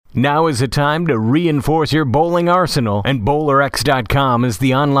Now is the time to reinforce your bowling arsenal, and BowlerX.com is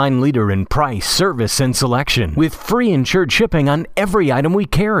the online leader in price, service, and selection, with free insured shipping on every item we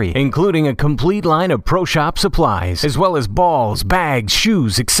carry, including a complete line of Pro Shop supplies, as well as balls, bags,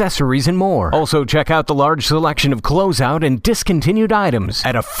 shoes, accessories, and more. Also, check out the large selection of closeout and discontinued items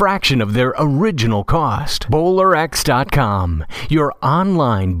at a fraction of their original cost. BowlerX.com, your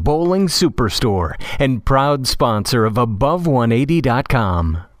online bowling superstore and proud sponsor of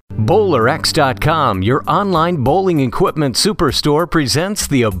Above180.com. BowlerX.com, your online bowling equipment superstore, presents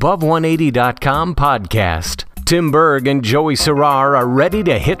the Above180.com podcast. Tim Berg and Joey Serrar are ready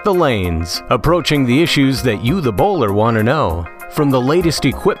to hit the lanes, approaching the issues that you, the bowler, want to know. From the latest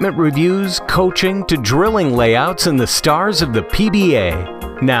equipment reviews, coaching, to drilling layouts and the stars of the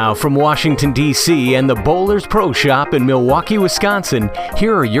PBA. Now, from Washington, D.C. and the Bowlers Pro Shop in Milwaukee, Wisconsin,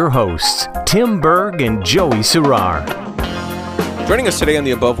 here are your hosts, Tim Berg and Joey Serrar. Joining us today on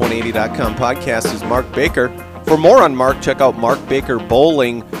the Above180.com podcast is Mark Baker. For more on Mark, check out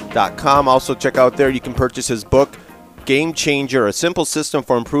markbakerbowling.com. Also check out there, you can purchase his book, Game Changer, A Simple System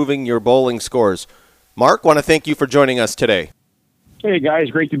for Improving Your Bowling Scores. Mark, want to thank you for joining us today. Hey,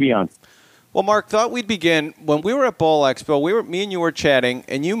 guys. Great to be on. Well, Mark, thought we'd begin. When we were at Bowl Expo, me and you were chatting,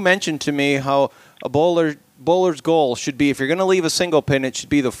 and you mentioned to me how a bowler's goal should be, if you're going to leave a single pin, it should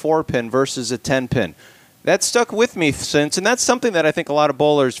be the 4-pin versus a 10-pin. That stuck with me since, and that's something that I think a lot of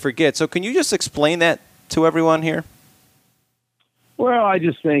bowlers forget. So can you just explain that to everyone here? Well, I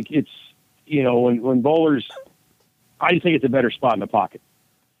just think it's, when bowlers, I just think it's a better spot in the pocket.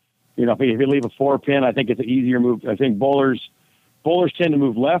 If you leave a 4-pin, I think it's an easier move. I think bowlers tend to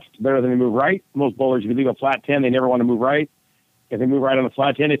move left better than they move right. Most bowlers, if you leave a flat 10, they never want to move right. If they move right on the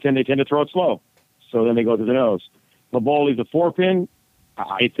flat 10, they tend to throw it slow. So then they go to the nose. If a bowler leaves a 4-pin,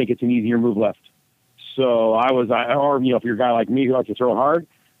 I think it's an easier move left. So if you're a guy like me who likes to throw hard,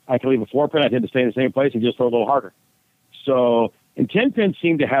 I can leave a 4-pin. I tend to stay in the same place and just throw a little harder. So, and 10-pins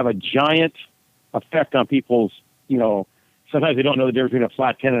seem to have a giant effect on people's, sometimes they don't know the difference between a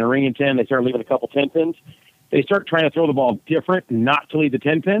flat 10 and a ring and 10. They start leaving a couple 10-pins. They start trying to throw the ball different, not to leave the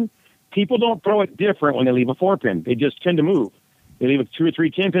 10-pin. People don't throw it different when they leave a 4-pin. They just tend to move. They leave 2 or 3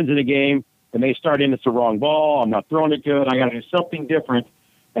 10-pins in a game, and they start in, it's the wrong ball. I'm not throwing it good. I got to do something different.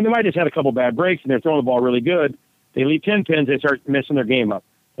 And they might just had a couple bad breaks, and they're throwing the ball really good. They leave 10 pins, they start messing their game up.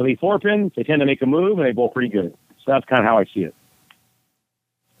 They leave 4 pins, they tend to make a move, and they bowl pretty good. So that's kind of how I see it.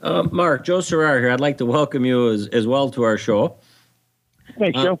 Mark, Joe Serrar here. I'd like to welcome you as well to our show.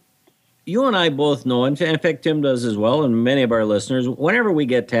 Thanks, Joe. You and I both know, and in fact, Tim does as well, and many of our listeners, whenever we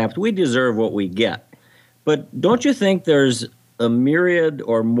get tapped, we deserve what we get. But don't you think there's a myriad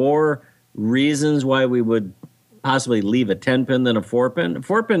or more reasons why we would possibly leave a 10-pin than a 4-pin? A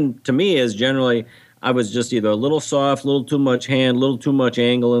 4-pin, to me, is generally, I was just either a little soft, a little too much hand, a little too much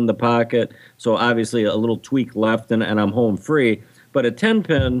angle in the pocket, so obviously a little tweak left, and I'm home free. But a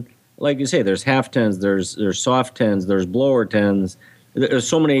 10-pin, like you say, there's half 10s, there's soft 10s, there's blower 10s. There's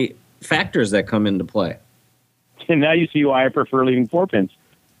so many factors that come into play. And now you see why I prefer leaving 4-pins.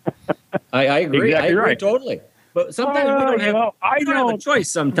 I agree. Exactly I agree right. Totally. But sometimes we don't have a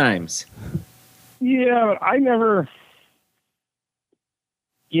choice sometimes. Yeah, but I never,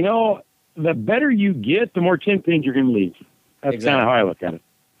 the better you get, the more 10-pins you're going to leave. That's Exactly. kind of how I look at it.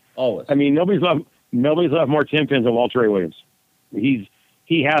 Always. I mean, nobody's left more 10-pins than Walter Ray Williams. He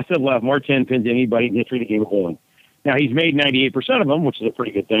has to have left more 10-pins than anybody in the history of the game of bowling. Now, he's made 98% of them, which is a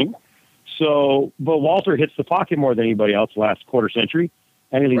pretty good thing. So, but Walter hits the pocket more than anybody else last quarter century,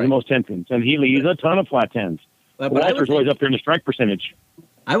 and he leaves the most 10-pins. And he leaves a ton of flat 10s. But Walter's always up there in the strike percentage.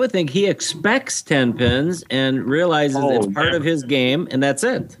 I would think he expects 10 pins and realizes it's part of his game, and that's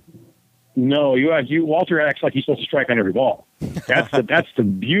it. No, Walter acts like he's supposed to strike on every ball. That's the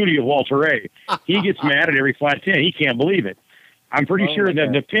beauty of Walter Ray. He gets mad at every flat 10. He can't believe it. I'm pretty sure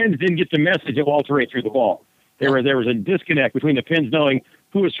that the pins didn't get the message that Walter Ray threw the ball. There was a disconnect between the pins knowing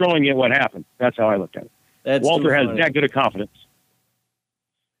who was throwing it, what happened. That's how I looked at it. Walter has that good of confidence.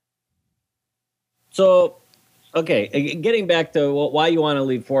 So, okay, getting back to why you want to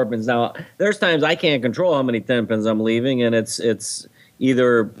leave 4-pins. Now, there's times I can't control how many 10-pins I'm leaving, and it's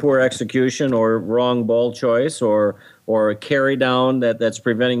either poor execution or wrong ball choice or a carry down that's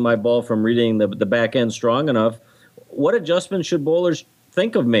preventing my ball from reading the back end strong enough. What adjustments should bowlers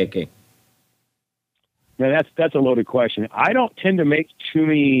think of making? Now, that's a loaded question. I don't tend to make too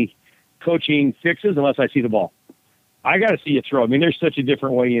many coaching fixes unless I see the ball. I got to see it throw. I mean, there's such a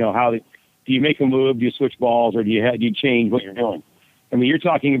different way, how do you make a move, do you switch balls, or do you change what you're doing? I mean, you're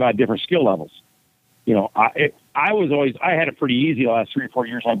talking about different skill levels. I had it pretty easy the last 3 or 4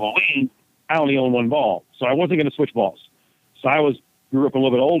 years on bowling. I only owned one ball, so I wasn't going to switch balls. So grew up a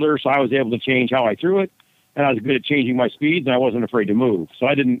little bit older, so I was able to change how I threw it, and I was good at changing my speeds, and I wasn't afraid to move. So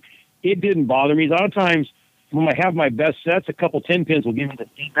it didn't bother me. A lot of times when I have my best sets, a couple 10 pins will give me the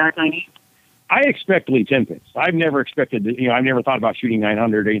feedback I need. I expect to leave 10 pins. I've never expected to, I've never thought about shooting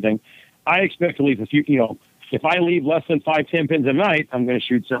 900 or anything. I expect to leave a few, if I leave less than 5, 10 pins a night, I'm going to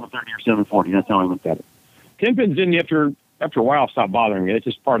shoot 730 or 740. That's how I looked at it. 10 pins didn't, after a while, stop bothering me. It's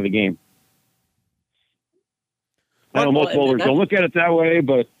just part of the game. I know most bowlers don't look at it that way,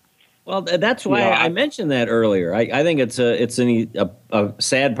 but well, that's why I mentioned that earlier. I think it's a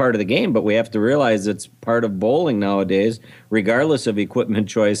sad part of the game, but we have to realize it's part of bowling nowadays. Regardless of equipment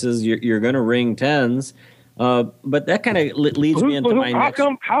choices, you're going to ring 10s. But that kind of leads me into my next.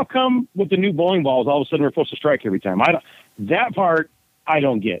 How come with the new bowling balls, all of a sudden we're supposed to strike every time? That part I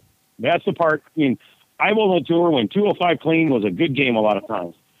don't get. That's the part. I bowled on tour when 205 clean was a good game a lot of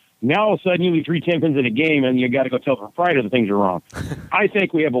times. Now all of a sudden you leave 3 10 pins in a game and you got to go tell the proprietor that things are wrong. I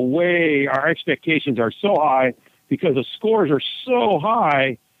think we have our expectations are so high because the scores are so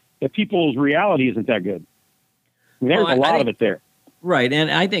high that people's reality isn't that good. There's a lot of it there. Right, and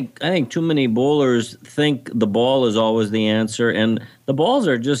I think too many bowlers think the ball is always the answer, and the balls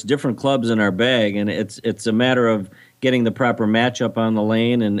are just different clubs in our bag, and it's a matter of getting the proper matchup on the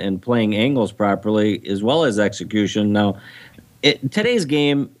lane and playing angles properly as well as execution. Now, today's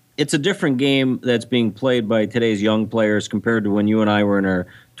game, it's a different game that's being played by today's young players compared to when you and I were in our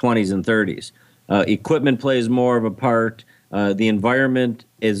 20s and 30s. Equipment plays more of a part. The environment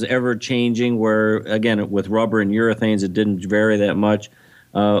is ever changing where, again, with rubber and urethanes, it didn't vary that much.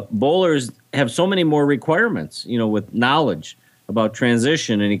 Bowlers have so many more requirements, with knowledge about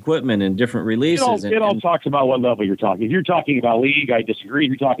transition and equipment and different releases. It all talks about what level you're talking. If you're talking about league, I disagree. If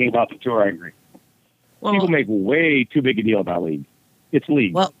you're talking about the tour, I agree. Well, people make way too big a deal about league. It's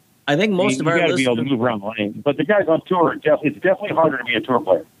league. Well, I think most of our listeners... You got to be able to move around the lane. But the guys on tour, it's definitely harder to be a tour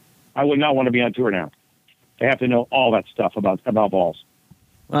player. I would not want to be on tour now. I have to know all that stuff about balls.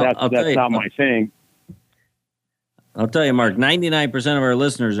 Well, that's not my thing. I'll tell you, Mark, 99% of our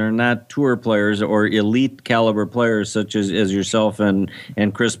listeners are not tour players or elite caliber players such as yourself and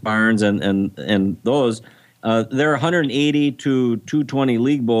Chris Barnes and those. There are 180 to 220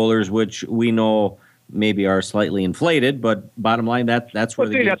 league bowlers, which we know maybe are slightly inflated, but bottom line, that's where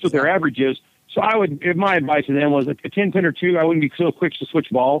that's what their average is. So if my advice to them was a 10 pin or 2, I wouldn't be so quick to switch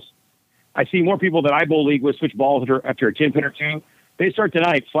balls. I see more people that I bowl league with switch balls after a 10 pin or 2. They start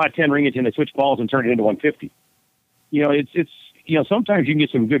tonight, flat 10, ring it 10, they switch balls and turn it into 150. It's sometimes you can get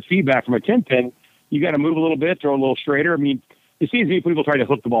some good feedback from a 10 pin. You got to move a little bit, throw a little straighter. I mean, it seems to me people try to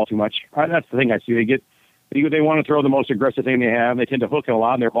hook the ball too much. That's the thing I see. They want to throw the most aggressive thing they have. They tend to hook it a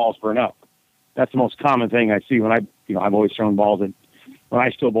lot, and their balls burn up. That's the most common thing I see when I've always thrown balls. And when I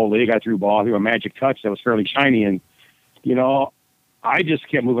still bowl league, I threw a magic touch that was fairly shiny, and I just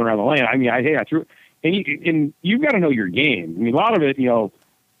kept moving around the lane. I mean, I threw, and you've got to know your game. I mean, a lot of it,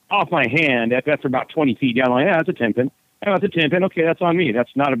 off my hand, that's about 20 feet down the line. That's a 10 pin. That's a 10 pin. Okay, that's on me. That's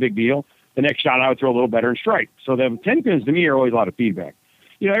not a big deal. The next shot I would throw a little better and strike. So the 10 pins to me are always a lot of feedback.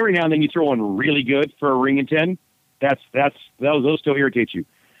 Every now and then you throw one really good for a ring and 10. Those still irritate you.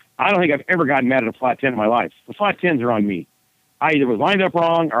 I don't think I've ever gotten mad at a flat 10 in my life. The flat 10s are on me. I either was lined up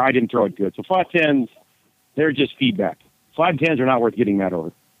wrong or I didn't throw it good. So flat 10s, they're just feedback. Flat 10s are not worth getting mad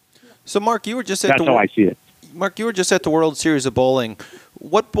over. So, Mark, you were just That's how I see it. Mark, you were just at the World Series of Bowling.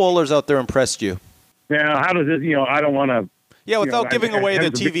 What bowlers out there impressed you? Yeah, how does this? I don't want to. Yeah, without giving away the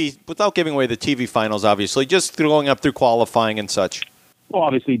TV finals, obviously, just going up through qualifying and such. Well,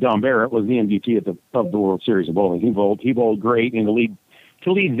 obviously, Don Barrett was the MVP of the World Series of Bowling. He bowled great, and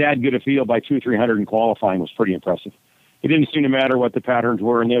to lead that good a field by 200-300 in qualifying was pretty impressive. It didn't seem to matter what the patterns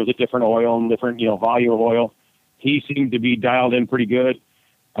were, and there was a different oil and different volume of oil. He seemed to be dialed in pretty good.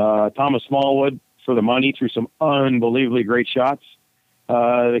 Thomas Smallwood, for the money, threw some unbelievably great shots.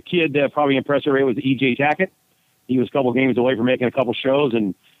 The kid that probably impressed everybody was E.J. Tackett. He was a couple games away from making a couple shows,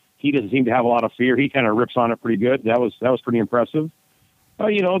 and he doesn't seem to have a lot of fear. He kind of rips on it pretty good. That was pretty impressive.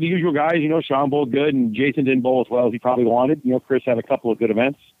 The usual guys, Sean bowled good, and Jason didn't bowl as well as he probably wanted. Chris had a couple of good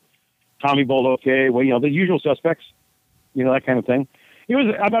events. Tommy bowled okay. Well, the usual suspects, that kind of thing.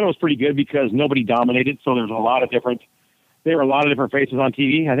 I thought it was pretty good because nobody dominated, so there were a lot of different faces on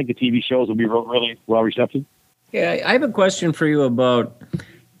TV. I think the TV shows will be really well receptive. Yeah, I have a question for you about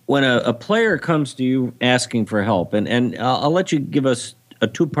when a player comes to you asking for help, and I'll let you give us a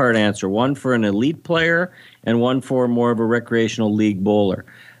two-part answer, one for an elite player and one for more of a recreational league bowler.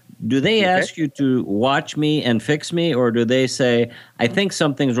 Do they ask you to watch me and fix me, or do they say, I think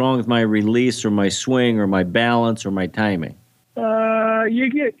something's wrong with my release or my swing or my balance or my timing?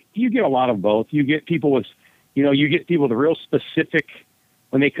 You get a lot of both. You get people with, you get people with real specific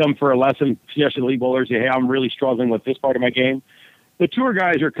when they come for a lesson, especially lead bowlers, say, hey, I'm really struggling with this part of my game. The tour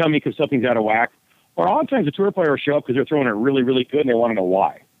guys are coming because something's out of whack. Or a lot of times the tour players show up because they're throwing it really, really good and they want to know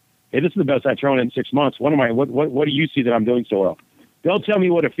why. Hey, this is the best I've thrown in 6 months. What do you see that I'm doing so well? They'll tell me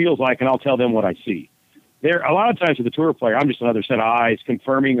what it feels like, and I'll tell them what I see. A lot of times with the tour player, I'm just another set of eyes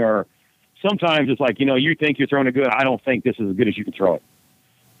confirming, or sometimes it's like, you think you're throwing it good. I don't think this is as good as you can throw it.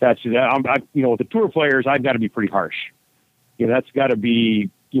 With the tour players, I've got to be pretty harsh. That's got to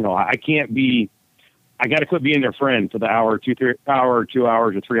be, I got to quit being their friend for the hour, 2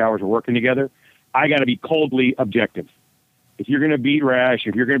 hours, or 3 hours of working together. I got to be coldly objective. If you're going to beat Rash,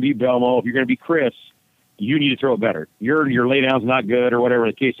 if you're going to beat Belmo, if you're going to beat Chris, you need to throw it better. Your laydown's not good, or whatever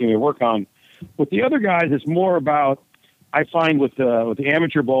the case you may work on. With the other guys, it's more about, I find with the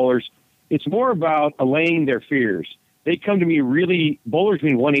amateur bowlers, it's more about allaying their fears. They come to me really, bowlers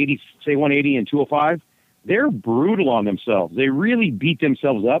between 180 and 205, they're brutal on themselves. They really beat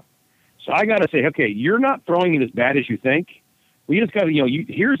themselves up. So I got to say, okay, you're not throwing it as bad as you think. We just got to,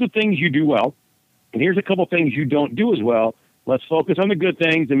 here's the things you do well, and here's a couple things you don't do as well. Let's focus on the good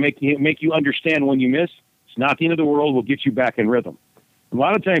things and make you understand when you miss. It's not the end of the world. We'll get you back in rhythm. A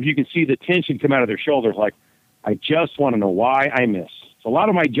lot of times you can see the tension come out of their shoulders, like, I just want to know why I miss. So a lot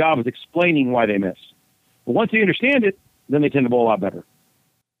of my job is explaining why they miss. But once they understand it, then they tend to bowl a lot better.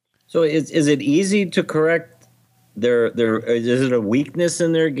 So is it easy to correct is it a weakness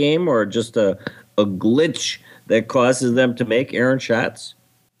in their game, or just a glitch that causes them to make errant shots?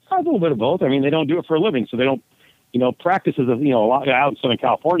 A little bit of both. I mean, they don't do it for a living, so they don't, practice is, a lot out in Southern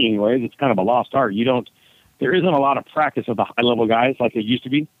California anyways. It's kind of a lost art. There isn't a lot of practice of the high level guys like it used to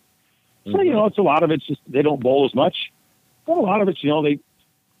be. So, it's a lot of it's just they don't bowl as much. But a lot of it's,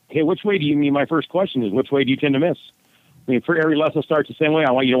 hey, which way do you mean? My first question is, which way do you tend to miss? I mean, for every lesson starts the same way.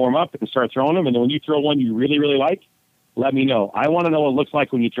 I want you to warm up and start throwing them. And then when you throw one you really, really like, let me know. I want to know what it looks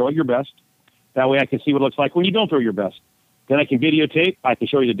like when you throw it your best. That way I can see what it looks like when you don't throw your best. Then I can videotape. I can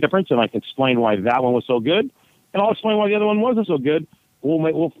show you the difference, and I can explain why that one was so good. And I'll explain why the other one wasn't so good.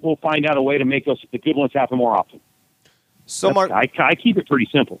 We'll find out a way to make the good ones happen more often. So, Mark, I keep it pretty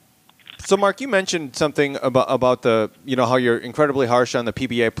simple. So, Mark, you mentioned something about the, how you're incredibly harsh on the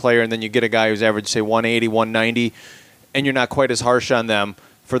PBA player, and then you get a guy who's average, say, 180, 190, and you're not quite as harsh on them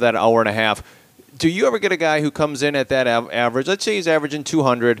for that hour and a half. Do you ever get a guy who comes in at that average? Let's say he's averaging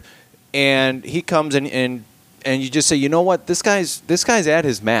 200, and he comes in and you just say, you know what, this guy's at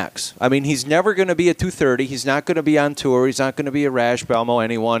his max. I mean, he's never going to be at 230. He's not going to be on tour. He's not going to be a Rash, Belmo,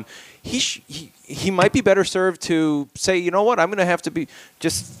 anyone. He might be better served to say, you know what, I'm going to have to be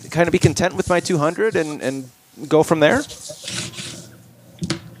just kind of be content with my 200 and go from there.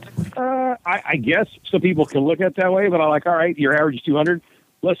 I guess some people can look at it that way, but I'm like, all right, your average is 200.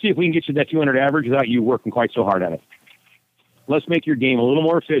 Let's see if we can get you that 200 average without you working quite so hard at it. Let's make your game a little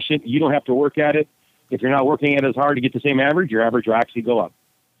more efficient. You don't have to work at it. If you're not working at it as hard to get the same average, your average will actually go up.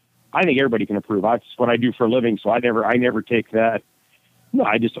 I think everybody can improve. That's what I do for a living, so I never take that. No,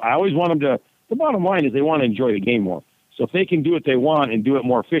 I always want them to. The bottom line is they want to enjoy the game more. So if they can do what they want and do it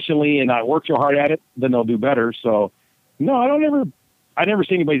more efficiently and not work so hard at it, then they'll do better. So no, I never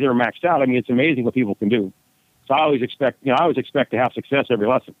see anybody's ever maxed out. I mean, it's amazing what people can do. So I always expect to have success every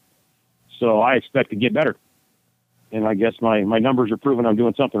lesson. So I expect to get better. And I guess my numbers are proving I'm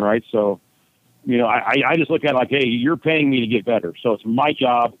doing something right. So, I just look at it like, hey, you're paying me to get better. So it's my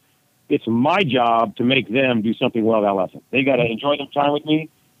job. It's my job to make them do something well that lesson. They got to enjoy their time with me,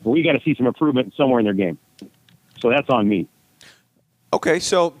 but we got to see some improvement somewhere in their game. So that's on me. Okay,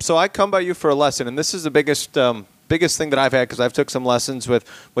 so I come by you for a lesson, and this is the biggest thing that I've had because I've took some lessons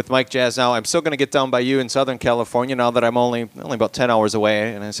with Mike Jazz now. I'm still going to get down by you in Southern California now that I'm only about 10 hours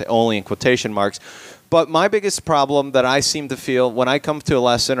away, and I say only in quotation marks. But my biggest problem that I seem to feel when I come to a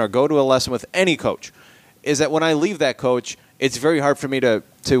lesson or go to a lesson with any coach is that when I leave that coach, it's very hard for me to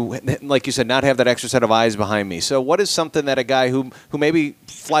like you said, not have that extra set of eyes behind me. So what is something that a guy who maybe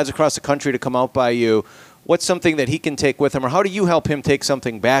flies across the country to come out by you, what's something that he can take with him, or how do you help him take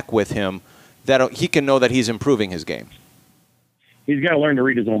something back with him that he can know that he's improving his game? He's got to learn to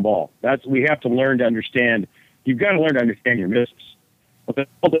read his own ball. We have to learn to understand. You've got to learn to understand your misses.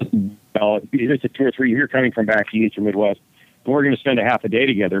 It's a 2 or 3. You're coming from back east or Midwest, and we're going to spend a half a day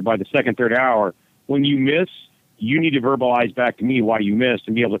together. By the second, third hour, when you miss, you need to verbalize back to me why you missed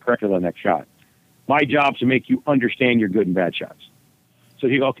and be able to correct it on the next shot. My job is to make you understand your good and bad shots. So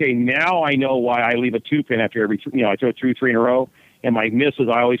you go, okay, now I know why I leave a 2-pin after every, I throw 2 or 3 in a row, and my misses,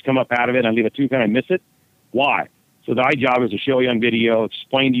 I always come up out of it, and I leave a 2-pin, I miss it. Why? So my job is to show you on video,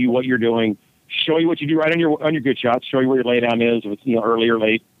 explain to you what you're doing, show you what you do right on your good shots, show you where your laydown is, if it's early or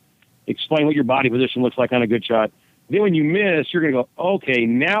late, explain what your body position looks like on a good shot. Then when you miss, you're going to go, okay,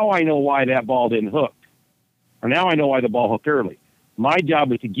 now I know why that ball didn't hook. Or now I know why the ball hooked early. My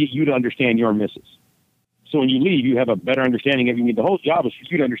job is to get you to understand your misses. So when you leave, you have a better understanding of you. The whole job is for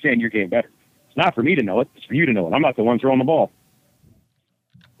you to understand your game better. It's not for me to know it. It's for you to know it. I'm not the one throwing the ball.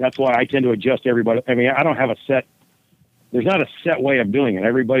 That's why I tend to adjust everybody. I mean, I don't have a set. There's not a set way of doing it.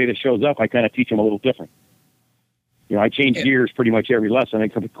 Everybody that shows up, I kind of teach them a little different. You know, I change gears pretty much every lesson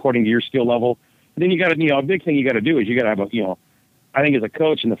according to your skill level. And then you got to, a big thing you got to do is you got to have a, I think as a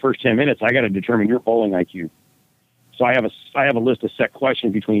coach in the first 10 minutes, I got to determine your bowling IQ. So I have a list of set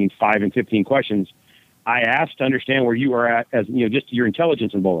questions between 5 and 15 questions. I ask to understand where you are at as, just your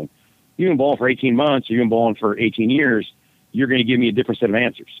intelligence in bowling. You've been bowling for 18 months, you've been bowling for 18 years, you're going to give me a different set of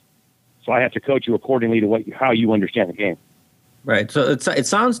answers. So I have to coach you accordingly to how you understand the game. Right. So it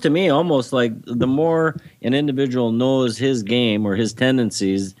sounds to me almost like the more an individual knows his game or his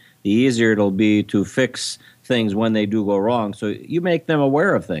tendencies, the easier it'll be to fix things when they do go wrong. So you make them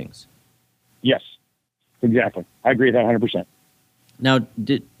aware of things. Yes, exactly. I agree with that 100%. Now,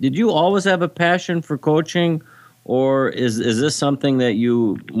 did you always have a passion for coaching, or is this something that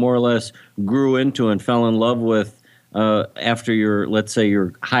you more or less grew into and fell in love with after let's say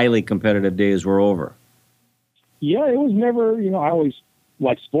your highly competitive days were over? Yeah, it was never, I always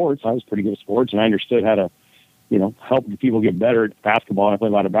liked sports. I was pretty good at sports, and I understood how to, help people get better at basketball. I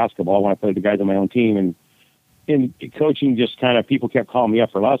played a lot of basketball when I played the guys on my own team. And in coaching, just kind of people kept calling me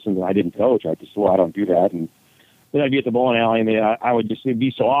up for lessons, and I didn't coach. I just, I don't do that. And then I'd be at the bowling alley, and I would just, it'd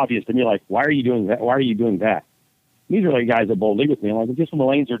be so obvious to me, like, why are you doing that? Why are you doing that? These are like guys that bowl league with me. I'm like, just when the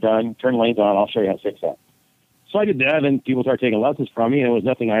lanes are done, turn the lanes on, I'll show you how to fix that. So I did that, and people started taking lessons from me, and it was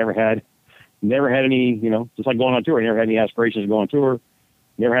nothing I ever had. Never had any, just like going on tour. I never had any aspirations to go on tour.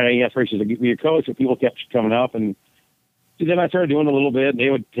 Never had any aspirations to be a coach, but people kept coming up. And then I started doing a little bit. They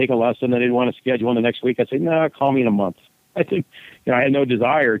would take a lesson, and they'd want to schedule one the next week. I'd say, no, call me in a month. I think, I had no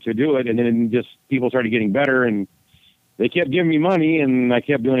desire to do it. And then just people started getting better, and they kept giving me money, and I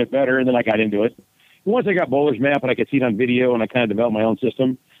kept doing it better. And then I got into it. And once I got Bowler's Map, and I could see it on video, and I kind of developed my own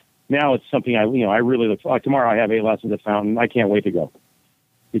system, now it's something I really look for. Like tomorrow I have 8 lessons at Fountain. I can't wait to go.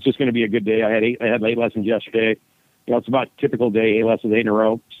 It's just going to be a good day. I had 8 lessons yesterday. It's about a typical day, 8 lessons, 8 in a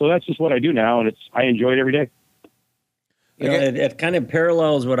row. So that's just what I do now, and I enjoy it every day. It kind of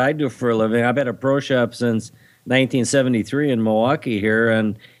parallels what I do for a living. I've been a pro shop since 1973 in Milwaukee here,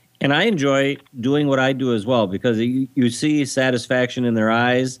 and I enjoy doing what I do as well because you see satisfaction in their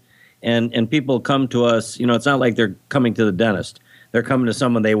eyes, and people come to us. It's not like they're coming to the dentist. They're coming to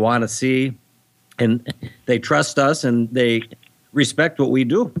someone they want to see, and they trust us, and they respect what we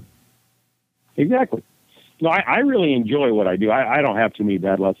do. Exactly. No, I really enjoy what I do. I don't have too many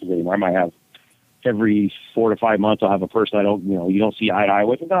bad lessons anymore. I might have every 4 to 5 months. I'll have a person I don't, you don't see eye to eye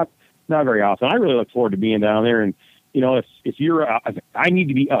with. Not very often. I really look forward to being down there. And if you're, I need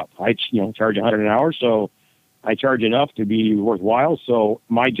to be up. I charge $100 an hour, so I charge enough to be worthwhile. So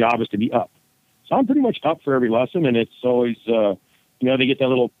my job is to be up. So I'm pretty much up for every lesson, and it's always, they get that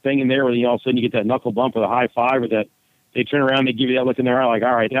little thing in there where all of a sudden you get that knuckle bump or the high five or that. They turn around, they give you that look in their eye, like,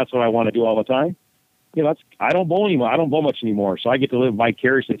 all right, that's what I want to do all the time. I don't bowl anymore. I don't bowl much anymore, so I get to live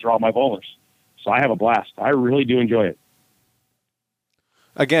vicariously through all my bowlers. So I have a blast. I really do enjoy it.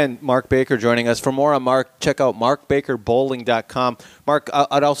 Again, Mark Baker joining us. For more on Mark, check out markbakerbowling.com. Mark,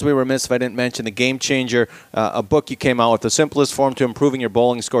 I'd also be remiss if I didn't mention The Game Changer, a book you came out with, The Simplest Form to Improving Your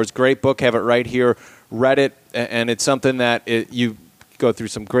Bowling Scores. Great book. Have it right here. Read it, and it's something that you go through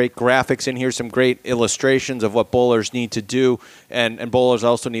some great graphics in here, some great illustrations of what bowlers need to do, and bowlers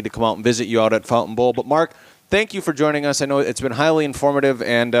also need to come out and visit you out at Fountain Bowl. But Mark, thank you for joining us. I know it's been highly informative,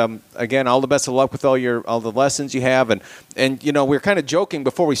 and again, all the best of luck with all the lessons you have. And we were kind of joking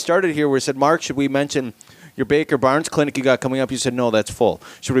before we started here. We said, Mark, should we mention your Baker Barnes clinic you got coming up? You said, no, that's full.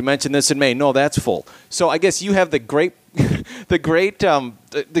 Should we mention this in May? No, that's full. So I guess you have the great the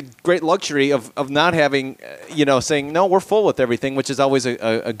great luxury of not having, saying, no, we're full with everything, which is always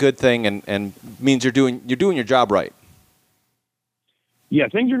a good thing and means you're doing your job right. Yeah,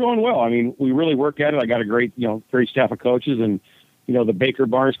 things are going well. I mean, we really work at it. I got a great staff of coaches, and the Baker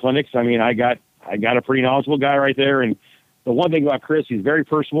Barnes clinics. I mean, I got a pretty knowledgeable guy right there. And the one thing about Chris, he's very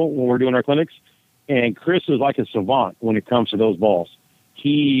personable when we're doing our clinics. And Chris is like a savant when it comes to those balls.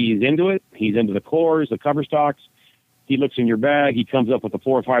 He's into it. He's into the cores, the cover stocks. He looks in your bag. He comes up with a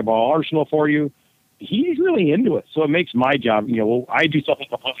 4 or 5 ball arsenal for you. He's really into it. So it makes my job, I do something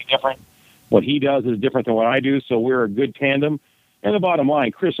completely different. What he does is different than what I do. So we're a good tandem. And the bottom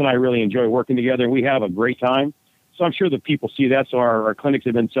line, Chris and I really enjoy working together. We have a great time. So I'm sure that people see that. So our clinics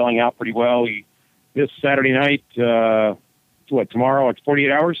have been selling out pretty well. This Saturday night, tomorrow, it's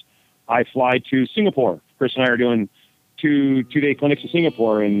 48 hours. I fly to Singapore. Chris and I are doing two-day clinics in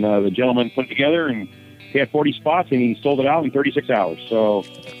Singapore, and the gentleman put it together, and he had 40 spots, and he sold it out in 36 hours. So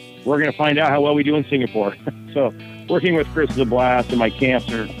we're going to find out how well we do in Singapore. So working with Chris is a blast, and my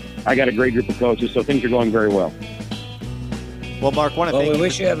camps I got a great group of coaches, so things are going very well. Well, Mark, we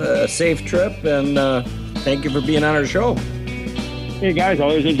wish you have a safe trip, and thank you for being on our show. Hey, guys, I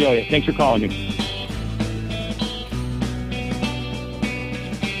always enjoy it. Thanks for calling me.